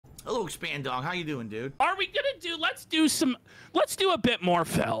Hello, Expand Dog. How you doing, dude? Are we gonna do? Let's do a bit more,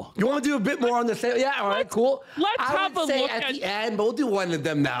 Phil. You want to do a bit more on the same? Yeah, all right, cool. Let's have a look at the end, but we'll do one of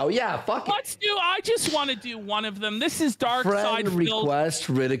them now. Yeah, fuck it. Let's do. I just want to do one of them. This is Friend DarkSydePhil's Request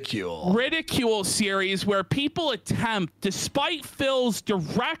Ridicule series, where people attempt, despite Phil's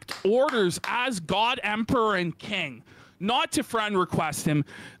direct orders as God, Emperor, and King, not to friend request him.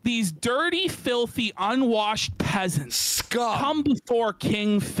 These dirty, filthy, unwashed peasants come before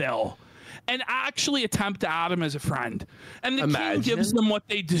King Phil and actually attempt to add him as a friend. And the king gives them what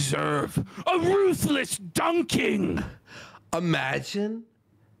they deserve. A ruthless dunking. Imagine.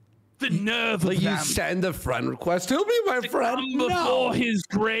 The nerve of them. You send a friend request. He'll be my friend. Come before his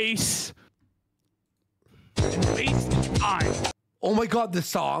grace. Waste time. Oh my God, the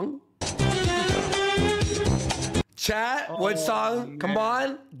song. Chat, what song? Man. Come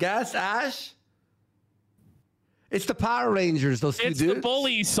on, guess, Ash. It's the Power Rangers, those two dudes. It's the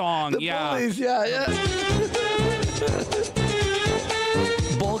Bully song, the Bullies, yeah.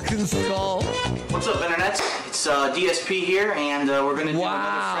 Vulcan Skull. What's up, Internet? It's DSP here, and we're going to do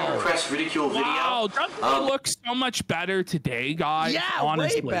another Friend Request Ridicule video. Wow, doesn't he look so much better today, guys? Yeah,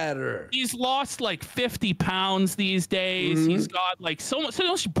 honestly. way better. He's lost like 50 pounds these days. He's got like so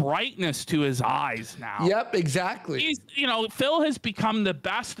much brightness to his eyes now. Yep, exactly. You know, Phil has become the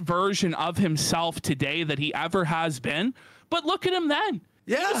best version of himself today that he ever has been. But look at him then.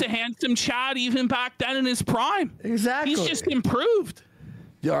 Yeah. He was a handsome Chad even back then in his prime. Exactly. He's just improved.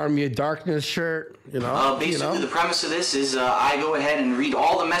 The Army of Darkness shirt, you know. Basically, the premise of this is I go ahead and read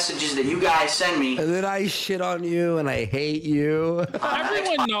all the messages that you guys send me. And then I shit on you and I hate you.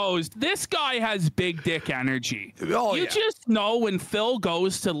 Everyone knows this guy has big dick energy. Oh, you just know when Phil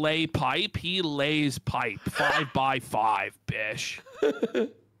goes to lay pipe, he lays pipe. 5x5, bish.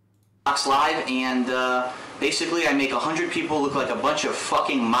 Live, and basically I make 100 people look like a bunch of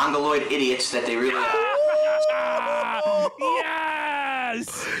fucking mongoloid idiots that they really are.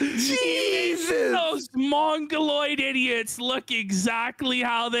 Yes! Jesus! Those mongoloid idiots look exactly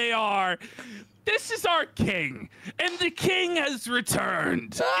how they are. This is our king, and the king has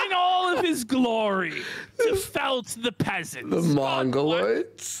returned in all of his glory to Felt the peasants. The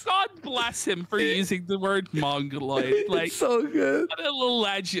mongoloids. God bless him for using the word mongoloid. Like, it's so good. What a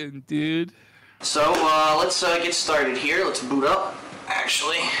legend, dude. So let's get started here. Let's boot up.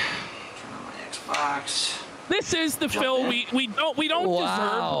 Actually, turn on my Xbox. This is the Phil we don't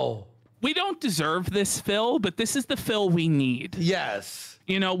deserve. We don't deserve this Phil, but this is the Phil we need. Yes.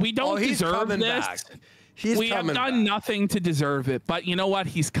 You know, we don't deserve this. Back. We have done nothing to deserve it, but you know what?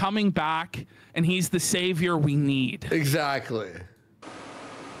 He's coming back, and he's the savior we need. Exactly.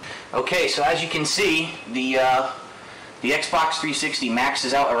 Okay, so as you can see, the Xbox 360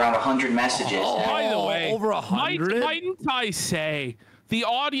 maxes out around 100 messages. Oh, by the way, over 100? Mightn't I say, the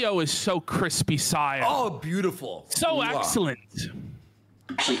audio is so crispy, sire. Oh, beautiful. So excellent.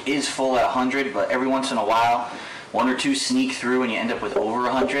 Actually is full at 100, but every once in a while, one or two sneak through and you end up with over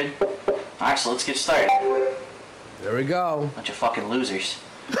 100. Alright, so let's get started. There we go. Bunch of fucking losers.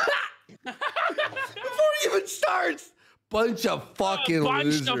 Before it even starts, bunch of fucking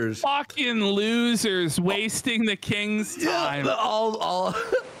losers. Bunch of fucking losers wasting the king's time. Yeah, all.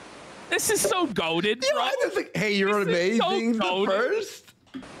 This is so goated, bro. Like, hey, you're amazing. So first.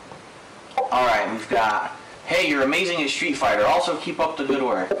 All right, we've got. Hey, you're amazing at Street Fighter. Also, keep up the good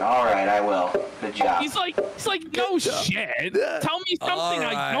work. All right, I will. Good job. He's like, no shit. Tell me something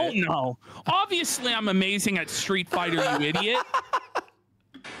I don't know. Obviously, I'm amazing at Street Fighter, you idiot.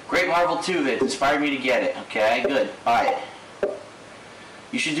 Great Marvel 2 vid. Inspired me to get it. Okay, good. All right.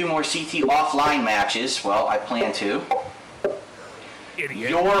 You should do more CT offline matches. Well, I plan to. Idiot.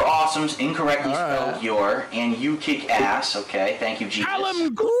 Your awesome's incorrectly spelled your, and you kick ass. Okay, thank you, Jesus. Tell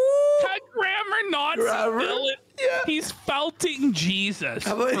him grammar not spell it. Yeah. He's felting Jesus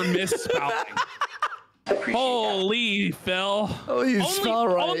for misspelling. Holy that. Phil. Oh, you spell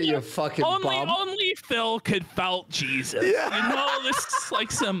right, you fucking bum. Only Phil could felt Jesus. Yeah. You know, this is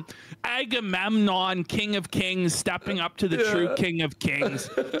like some Agamemnon, King of Kings, stepping up to the true King of Kings.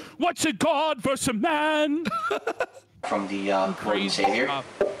 What's a god versus a man? From the Crazy Savior.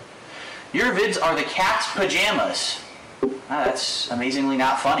 Your vids are the cat's pajamas. That's amazingly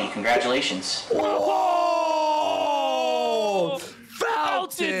not funny. Congratulations. Whoa!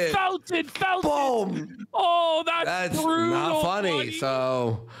 Felted. Boom. Oh, that's brutal, not funny, buddy.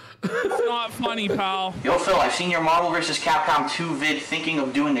 So... It's not funny, pal. Yo, Phil, I've seen your Marvel vs. Capcom 2 vid thinking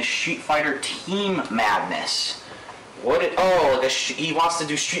of doing the Street Fighter Team Madness. He wants to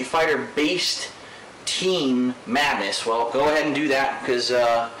do Street Fighter based Team Madness. Well, go ahead and do that, because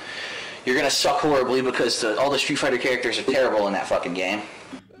you're going to suck horribly, because all the Street Fighter characters are terrible in that fucking game.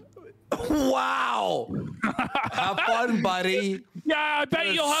 Wow. Have fun, buddy. Yeah, I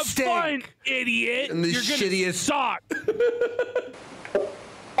bet you'll have fun, idiot. And the You're shittiest suck.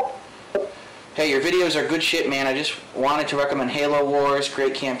 Hey, your videos are good shit, man. I just wanted to recommend Halo Wars.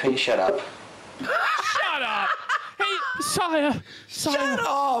 Great campaign. Shut up. Shut up. Hey, Sire. Shut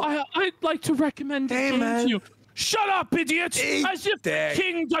up. I'd like to recommend a game to you. Shut up, idiot! As if the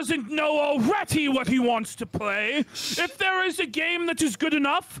king doesn't know already what he wants to play. If there is a game that is good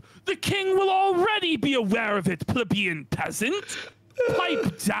enough, the king will already be aware of it, plebeian peasant.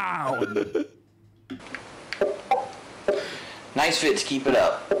 Pipe down. Nice vids, keep it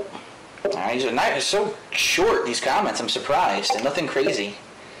up. These are so short, these comments, I'm surprised, and nothing crazy.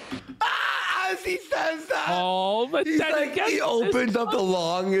 As he says that, but he's then like, he opens up the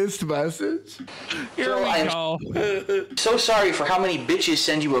longest message. Here we go. So sorry for how many bitches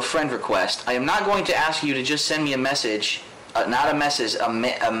send you a friend request. I am not going to ask you to just send me a message, not a message, a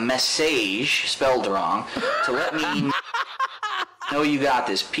message spelled wrong, to let me know you got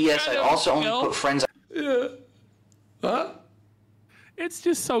this. P.S. I also only put friends Huh? It's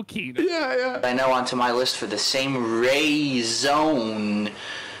just so keen. I know onto my list for the same reason.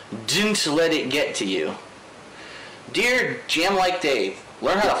 Don't let it get to you. Dear Jam Like Dave,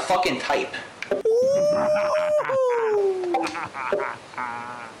 learn how to fucking type.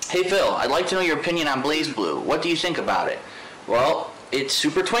 Hey Phil, I'd like to know your opinion on Blaze Blue. What do you think about it? Well, it's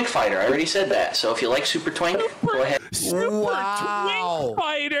Super Twink Fighter. I already said that. So if you like Super Twink, go ahead. Super Twink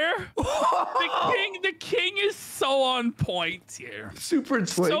Fighter. The king is so on point here. Super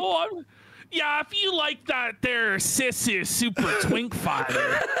Twink. So on. Yeah, if you like that there sissy Super Twink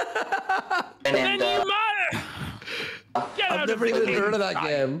Fighter, then you might I've never even heard of that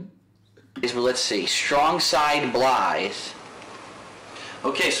game. Let's see. Strong Side Blythe.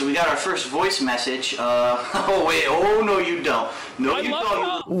 Okay, so we got our first voice message. Oh wait, oh no you don't. No you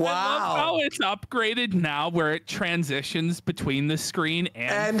don't. Wow. I love how it's upgraded now where it transitions between the screen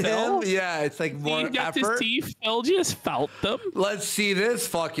and Phil. Him. Yeah, it's like more you get effort. to see Phil just felt them. Let's see this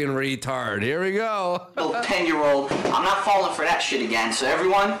fucking retard. Here we go. 10-year-old. I'm not falling for that shit again. So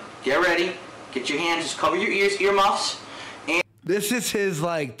everyone, get ready. Get your hands, just cover your ears, earmuffs. This is his,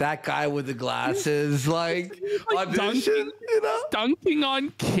 like, that guy with the glasses, like audition, you know? Dunking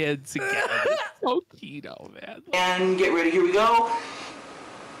on kids again. It's so Kino, man. And get ready, here we go.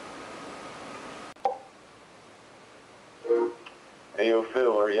 Hey, yo,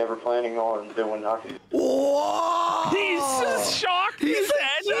 Phil, are you ever planning on doing Nazis? Whoa! He's shocked as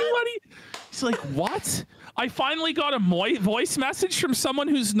anybody. He's like, what? I finally got a voice message from someone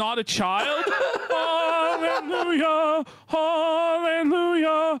who's not a child. Hallelujah,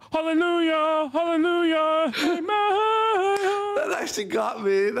 hallelujah, hallelujah, hallelujah. Amen. That actually got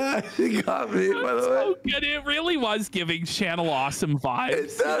me. That actually got me, by the way. So good. It really was giving Channel Awesome vibes.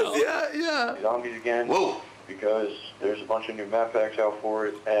 It does, you know? yeah. Zombies again. Whoa. Because there's a bunch of new map packs out for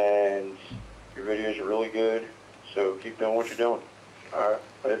it, and your videos are really good, so keep doing what you're doing. Alright,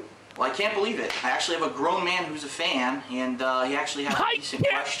 later. Well, I can't believe it. I actually have a grown man who's a fan, and he actually has a decent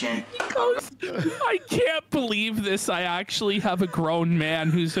question. I can't believe this. I actually have a grown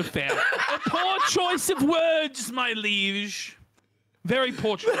man who's a fan. A poor choice of words, my liege. Very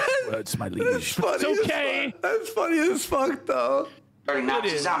poor choice of words, my liege. It's okay. That's funny as fuck, though. Starting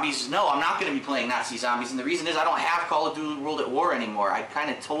Nazi Zombies. No, I'm not going to be playing Nazi Zombies, and the reason is I don't have Call of Duty World at War anymore. I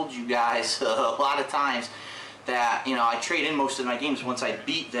kind of told you guys a lot of times that, you know, I trade in most of my games once I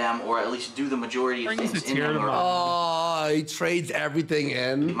beat them, or at least do the majority of things in them. Oh, he trades everything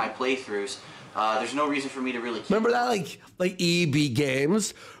in. My playthroughs. There's no reason for me to really keep Remember that, like EB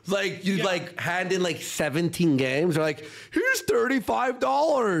games? Like, you'd, like, hand in, like, 17 games. They're like, here's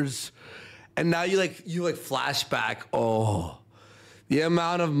 $35. And now you flash back. Oh, the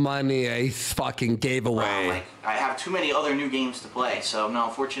amount of money I fucking gave away. I have too many other new games to play, so no,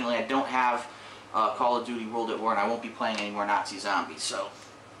 unfortunately I don't have Call of Duty World at War, and I won't be playing any more Nazi Zombies, so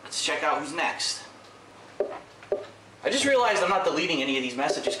let's check out who's next. I just realized I'm not deleting any of these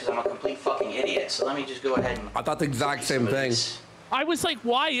messages because I'm a complete fucking idiot, so let me just go ahead and... I thought the exact same thing. I was like,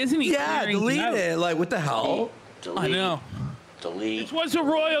 why isn't he delete it? Like, what the hell? Delete. I know. Delete. It was a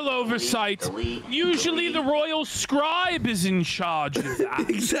royal oversight. Delete. Usually the royal scribe is in charge of that.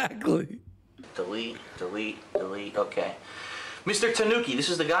 Exactly. Delete. Okay. Mr. Tanuki, this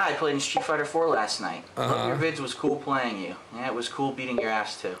is the guy I played in Street Fighter 4 last night. Your vids was cool playing you. Yeah, it was cool beating your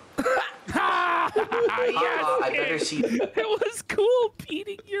ass too. Yes, I better see. It was cool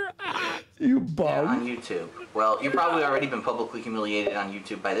beating your ass. You bum. Yeah, on YouTube. Well, you've probably already been publicly humiliated on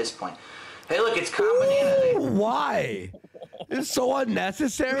YouTube by this point. Hey, look, it's Con Banana Day. Why? It's so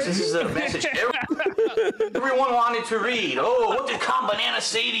unnecessary. This is a message everyone wanted to read. Oh, what did Con Banana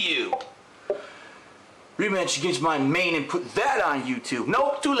say to you? rematch against my main and put that on YouTube.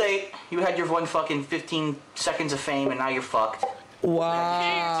 Nope, too late. You had your one fucking 15 seconds of fame and now you're fucked.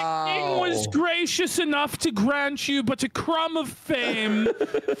 Wow. The king was gracious enough to grant you but a crumb of fame.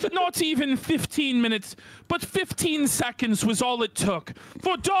 Not even 15 minutes, but 15 seconds was all it took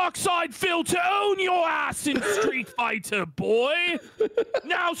for DarkSydePhil to own your ass in Street Fighter, boy.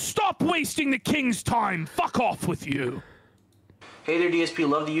 Now stop wasting the king's time. Fuck off with you. Hey there, DSP.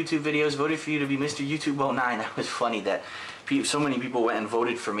 Love the YouTube videos. Voted for you to be Mr. YouTube 09. That was funny that so many people went and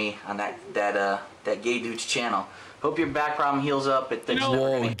voted for me on that gay dude's channel. Hope your back problem heals up.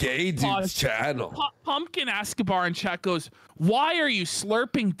 Whoa, gay dude's channel. Pumpkin Escobar in chat goes, why are you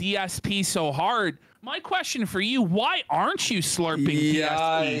slurping DSP so hard? My question for you, why aren't you slurping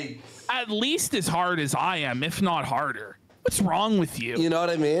DSP at least as hard as I am, if not harder? What's wrong with you? You know what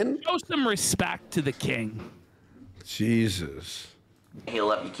I mean? Show some respect to the king. Jesus.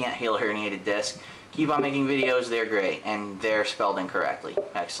 Heal up. You can't heal a herniated disc. Keep on making videos. They're great. And they're spelled incorrectly.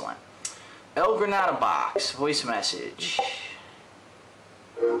 Excellent. El Granada Box. Voice message.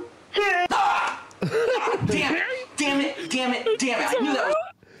 Ah! Damn it. Damn it. Damn it. Damn it. I knew that was...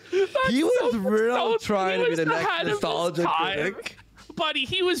 He was real trying to be the next Nostalgia Critic. Buddy,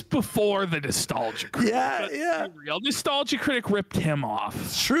 he was before the Nostalgia Critic. Yeah. Real Nostalgia Critic ripped him off.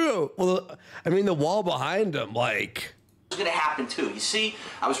 It's true. Well, I mean, the wall behind him, like... It's gonna happen too. You see,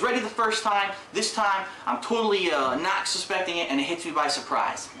 I was ready the first time. This time, I'm totally not suspecting it, and it hits me by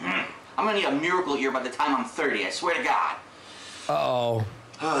surprise. I'm gonna need a miracle ear by the time I'm 30. I swear to God. Uh-oh.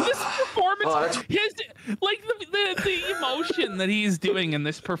 This performance, the emotion that he's doing in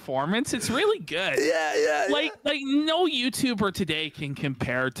this performance, it's really good. Yeah. Like no YouTuber today can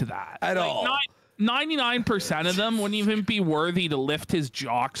compare to that at all. 99% of them wouldn't even be worthy to lift his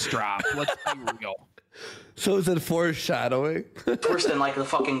jock strap. Let's be real. So is it foreshadowing? Worse than like the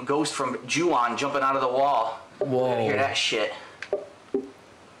fucking ghost from Ju-on jumping out of the wall. Whoa. Hear that shit.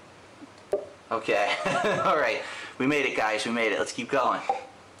 Okay. All right. We made it, guys. We made it. Let's keep going.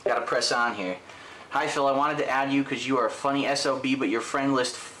 Gotta press on here. Hi, Phil. I wanted to add you because you are a funny SOB, but your friend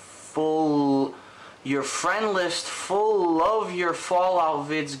list full of your Fallout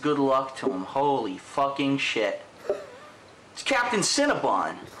vids. Good luck to him. Holy fucking shit. It's Captain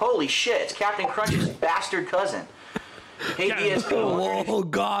Cinnabon. Holy shit. It's Captain Crunch's bastard cousin. Hey, DSP. Oh,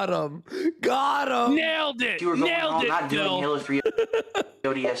 got him. Got him. Nailed it. You were going Nailed home, it, not doing Phil. Hill for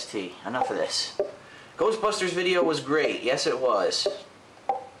ODST. Enough of this. Ghostbusters video was great. Yes, it was.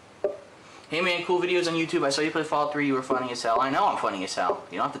 Hey man, cool videos on YouTube. I saw you play Fallout 3. You were funny as hell. I know I'm funny as hell.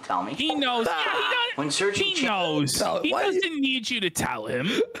 You don't have to tell me. He knows. When searching, he knows. He doesn't need you to tell him.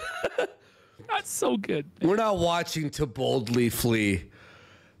 That's so good. We're not watching To Boldly Flee.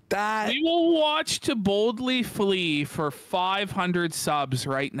 We will watch To Boldly Flee for 500 subs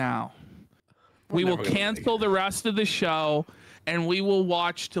right now. We will cancel the rest of the show, and we will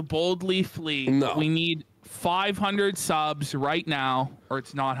watch To Boldly Flee. No. We need 500 subs right now, or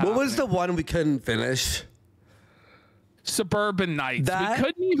it's not happening. What was the one we couldn't finish? Suburban Nights. We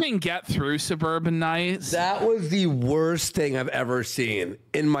couldn't even get through Suburban Nights. That was the worst thing I've ever seen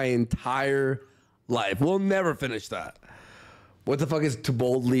in my entire life. We'll never finish that. What the fuck is To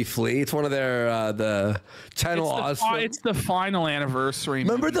Boldly Flee? It's one of their the channel awesome. It's the final anniversary.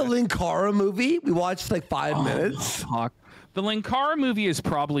 Remember the Linkara movie? We watched like 5 minutes. Fuck. The Linkara movie is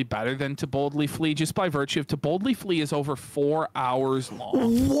probably better than To Boldly Flee, just by virtue of To Boldly Flee is over 4 hours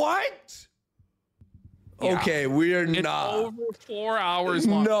long. What? Yeah. Okay, we are It's not. over 4 hours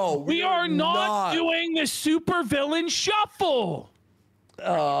long. No, we are not doing the Supervillain shuffle.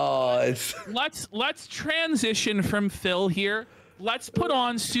 Oh, it's Let's transition from Phil here. Let's put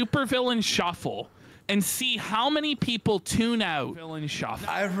on Supervillain shuffle and see how many people tune out Villain shuffle.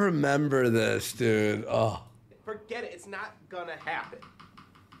 I remember this, dude. Oh. Forget it. It's not gonna happen.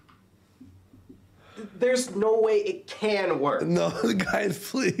 There's no way it can work. No, guys,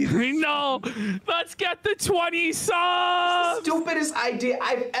 please. No, let's get the 20 subs. Stupidest idea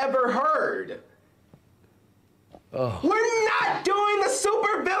I've ever heard. Oh. We're not doing the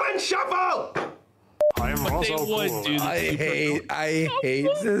Supervillain shuffle. I am They Ra's al would Ghul. do the I hate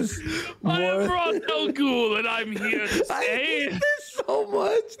this more. I am Ra's al Ghul, and I'm here to I say hate this so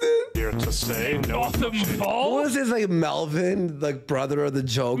much, dude. Here to say no. Gotham What Fall. was his, like, Melvin, like, brother of the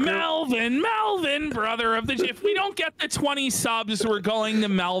Joker? Melvin, brother of the. If we don't get the 20 subs, we're going to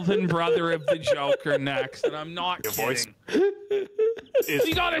Melvin, brother of the Joker next, and I'm not Your voice kidding. is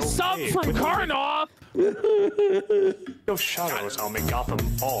We got a sub okay. from Karnoff. Your shadows help me Gotham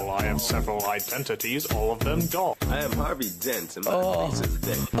Fall. I have several identities, all of them dull. I am Harvey Dent, and my face is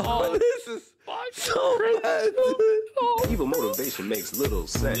dead. Oh, This is So bad. Evil motivation makes little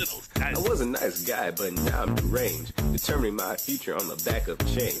sense. I was a nice guy, but now I'm deranged, determining my future on the back of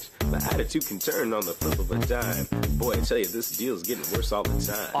change. My attitude can turn on the flip of a dime. Boy, I tell you, this deal's getting worse all the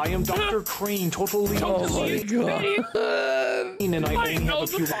time. I am Dr. Crane, totally Oh my god. and I I only know have a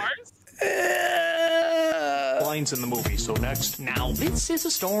few the parts. lines in the movie, so next. Now, this is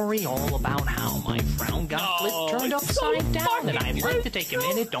a story all about how my frown got flipped, turned upside down, and I'd like to take a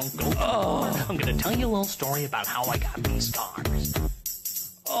minute, don't go too far. I'm gonna tell you a little story about how I got these scars.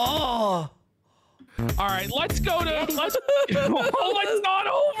 Oh. All right, let's go to. Oh, it's not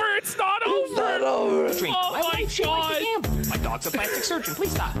over. It's not over. It's not over. Drink. Oh my god. My dog's a plastic surgeon.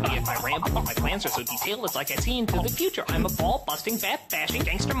 Please stop me if I ramble. My plans are so detailed, it's like I see into the future. I'm a ball-busting, bat-bashing,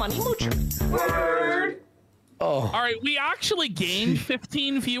 gangster money moocher. Word. Oh. All right, we actually gained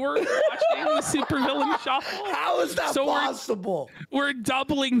 15 viewers watching the Supervillain Shuffle. How is that So possible? We're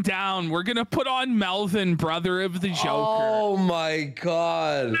doubling down. We're gonna put on Melvin, brother of the Joker. Oh my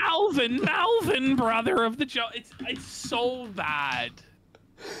god. Melvin, brother of the Joker. It's so bad.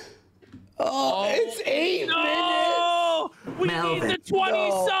 Oh, it's 8 minutes. No, we Melvin. need the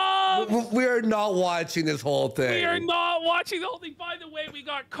 20 subs. We are not watching this whole thing. We are not watching the whole thing. By the way, we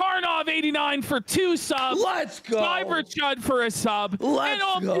got Karnov89 for 2 subs. Let's go. Cyberchud for a sub. Let's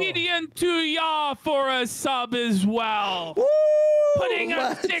and go. Obedient to Ya for a sub as well. Woo! Putting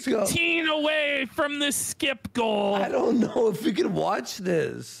us Let's go. 16 away from the skip goal. I don't know if we can watch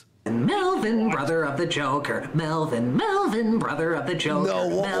this. Melvin, brother of the Joker. Melvin, brother of the Joker. No,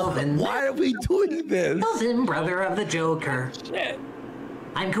 Melvin, why are we doing this? Melvin, brother of the Joker. Shit.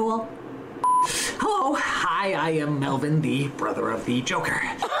 I'm cool. Hello, hi, I am Melvin, the brother of the Joker.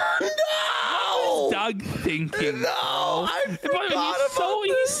 No! Doug thinking. No, I But forgot about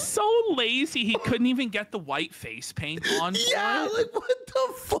he's so lazy he couldn't even get the white face paint on. Yeah, for it. like what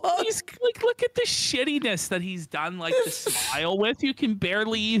the fuck? He's like, look at the shittiness that he's done, like the smile with. You can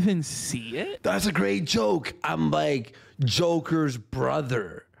barely even see it. That's a great joke. I'm like Joker's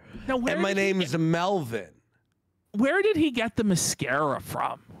brother. Now, where And my did he name is Melvin. Where did he get the mascara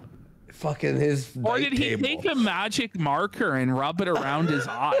from? Fucking his Or white did he table. take a magic marker and rub it around his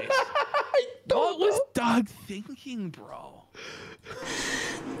eyes? What was Doug thinking, bro?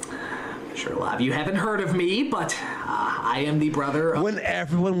 Sure, a lot of you haven't heard of me, but I am the brother of... When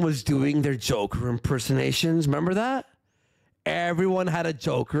everyone was doing their Joker impersonations, remember that? Everyone had a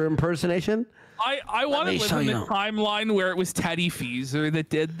Joker impersonation. I want to me live show in the you. timeline where it was Teddy Feezer that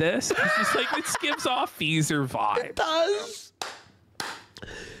did this. It's just like, it gives off Feezer vibe. It does.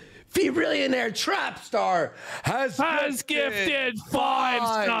 Billionaire Trap Star has gifted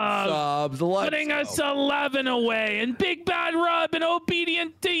 5 subs. Let's Putting us go. 11 away, and Big Bad Rub and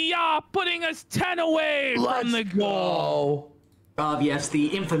Obedient to Ya putting us 10 away from the goal. Yes, the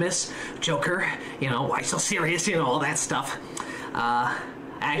infamous Joker. You know, why so serious? You know, all that stuff.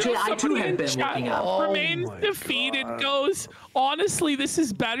 Actually, I too have been looking up. Remains my defeated goes, honestly, this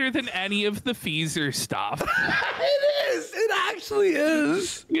is better than any of the Feezer stuff. It is. It actually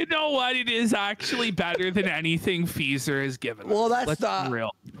is. You know what? It is actually better than anything Feezer has given us. Well, that's Let's not be real.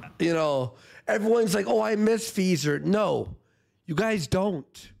 You know, everyone's like, "Oh, I miss Feezer." No, you guys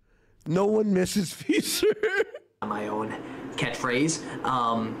don't. No one misses Feezer. My own catchphrase.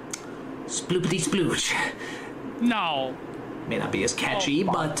 Sploopity sploosh. No. May not be as catchy,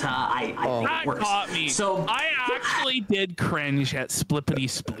 but I think That it works. got me. So I actually did cringe at Splippity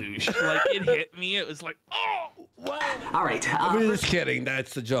Sploosh. Like, it hit me. It was like, oh, wow. all right. I'm just kidding.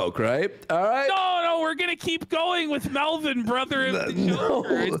 That's the joke, right? All right. No, we're going to keep going with Melvin, brother of the No.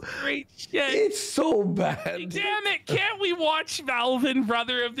 Joker. It's great shit. It's so bad. Damn it. Can't we watch Melvin,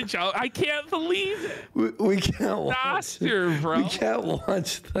 brother of the Joker? I can't believe it. We can't watch Disaster, it. bro. We can't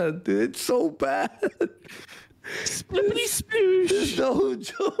watch that, dude. It's so bad. Splippity Sploosh. There's no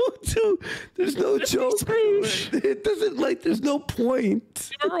joke. Dude. There's no joke. It doesn't, like, there's no point.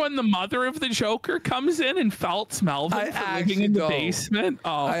 Remember when the mother of the Joker comes in and felts Melvin I for living actually in the don't. basement?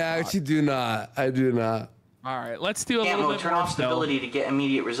 Oh, I actually do not. I do not. all right. Let's do a little Ammo, bit turn more off still. stability to get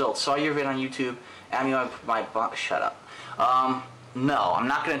immediate results. Saw your vid on YouTube. Ammo, shut up. No, I'm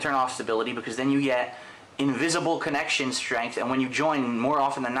not going to turn off stability because then you get invisible connection strength, and when you join, more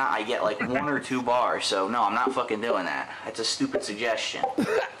often than not, I get like 1 or 2 bars. So no, I'm not fucking doing that. That's a stupid suggestion.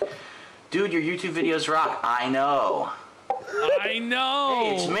 Dude, your YouTube videos rock. I know. I know.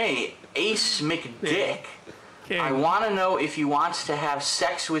 Hey, it's me, Ace McDick. Okay. I want to know if you wants to have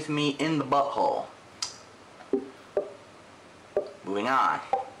sex with me in the butthole. Moving on.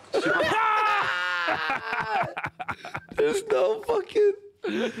 There's no fucking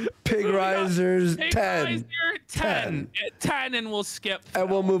Pig Risers Hey 10. guys, you're 10, and we'll skip Phil.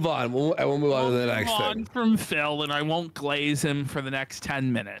 And we'll move on. We'll move on to the next thing. From Phil, and I won't glaze him for the next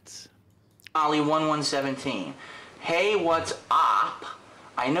 10 minutes. Ollie1117. Hey, what's up?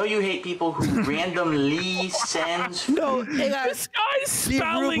 I know you hate people who randomly sends. No, this guy's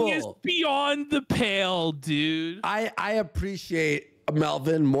spelling is beyond the pale, dude. I appreciate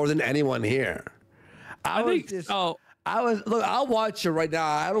Melvin more than anyone here. Look, I'll watch it right now.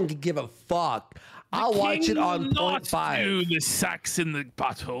 I don't give a fuck. I'll watch it on 0.5. Do the sex in the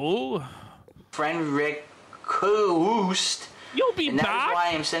bottle. Friend Request. You'll be and back. That is why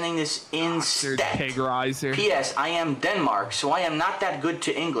I am sending this instead. P.S. I am Denmark, so I am not that good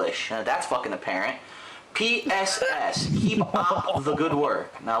to English. That's fucking apparent. P.S.S. Keep up the good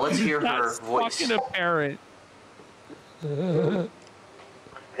work. Now let's hear her voice. Fucking apparent.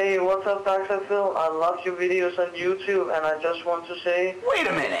 Hey, what's up, DarkSydePhil? I love your videos on YouTube, and I just want to say... Wait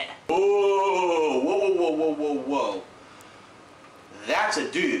a minute. Whoa. That's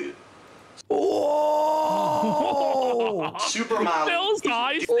a dude. Whoa! Superman. Phil's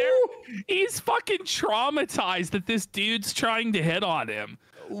eyes there. He's fucking traumatized that this dude's trying to hit on him.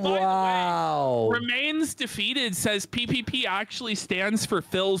 Wow. Way, Remains Defeated says PPP actually stands for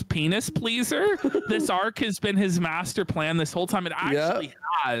Phil's penis pleaser. This arc has been his master plan this whole time. It actually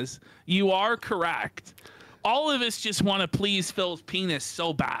has. You are correct. All of us just want to please Phil's penis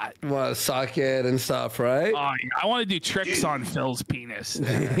so bad. Want to suck it and stuff, right? I want to do tricks on Phil's penis.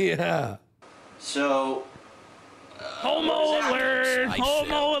 Yeah. So... Homo alert!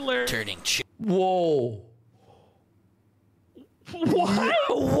 Homo alert! Turning Whoa. What?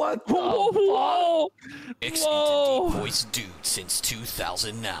 What the Whoa! Mixed into deep voice dude since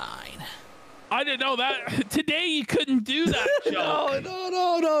 2009. I didn't know that. Today you couldn't do that joke.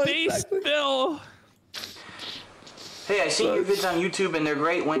 No. Base Phil. Hey, I see your vids on YouTube and they're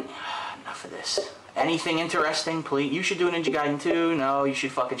great. Enough of this. Anything interesting, please? You should do a Ninja Gaiden too. No, you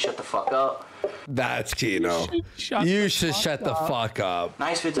should fucking shut the fuck up. That's Kino. You should shut the fuck up.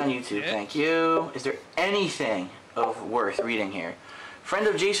 Nice vids on YouTube, thank you. Is there anything of worth reading here? Friend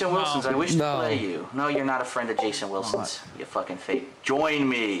of Jason Wilson's, I wish to play you. No, you're not a friend of Jason Wilson's. You fucking fake. Join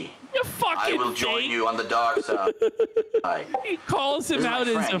me. You fucking I will join you on the dark side. He calls him out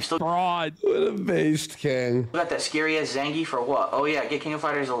as a fraud. What a based king. You got that scary ass Zangief for what? Oh yeah, get King of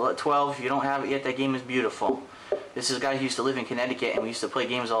Fighters 12. If you don't have it yet, that game is beautiful. This is a guy who used to live in Connecticut and we used to play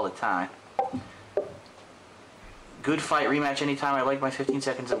games all the time. Good fight rematch anytime. I like my 15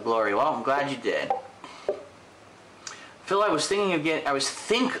 seconds of glory. Well, I'm glad you did. Phil, I was thinking of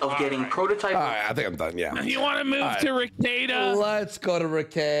getting prototype. All right, I think I'm done. Yeah. You want to move to Ricada? Let's go to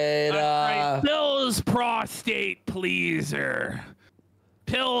Ricada. Right. Phil's prostate pleaser.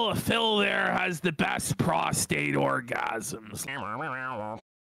 Phil there has the best prostate orgasms.